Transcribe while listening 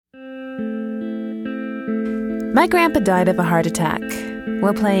My grandpa died of a heart attack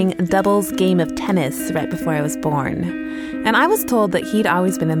while playing a doubles game of tennis right before I was born. And I was told that he'd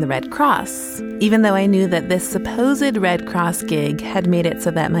always been in the Red Cross, even though I knew that this supposed Red Cross gig had made it so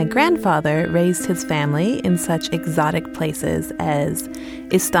that my grandfather raised his family in such exotic places as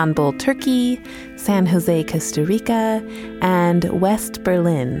Istanbul, Turkey, San Jose, Costa Rica, and West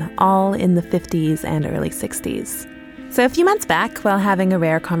Berlin, all in the 50s and early 60s. So a few months back, while having a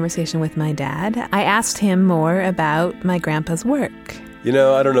rare conversation with my dad, I asked him more about my grandpa's work. You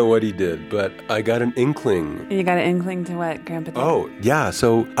know, I don't know what he did, but I got an inkling. You got an inkling to what Grandpa did? Oh, yeah.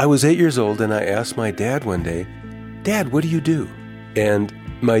 So I was 8 years old, and I asked my dad one day, Dad, what do you do? And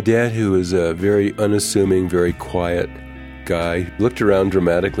my dad, who is a very unassuming, very quiet guy, looked around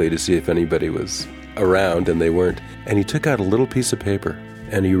dramatically to see if anybody was around, and they weren't. And he took out a little piece of paper,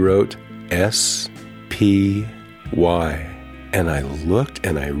 and he wrote S-P-Y. And I looked,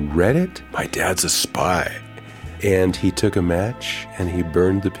 and I read it. My dad's a spy. And he took a match, and he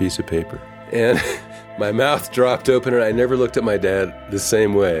burned the piece of paper. And my mouth dropped open, and I never looked at my dad the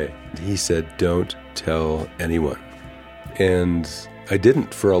same way. He said, don't tell anyone. And I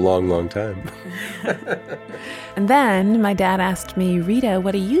didn't for a long, long time. And then my dad asked me, Rita,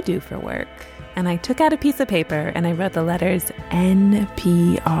 what do you do for work? And I took out a piece of paper, and I wrote the letters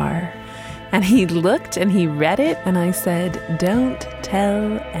NPR. And he looked, and he read it, and I said, don't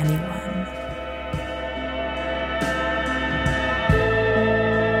tell anyone.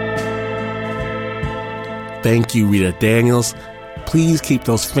 Thank you, Rita Daniels. Please keep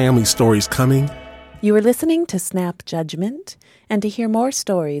those family stories coming. You are listening to Snap Judgment, and to hear more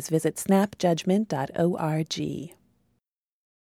stories, visit snapjudgment.org.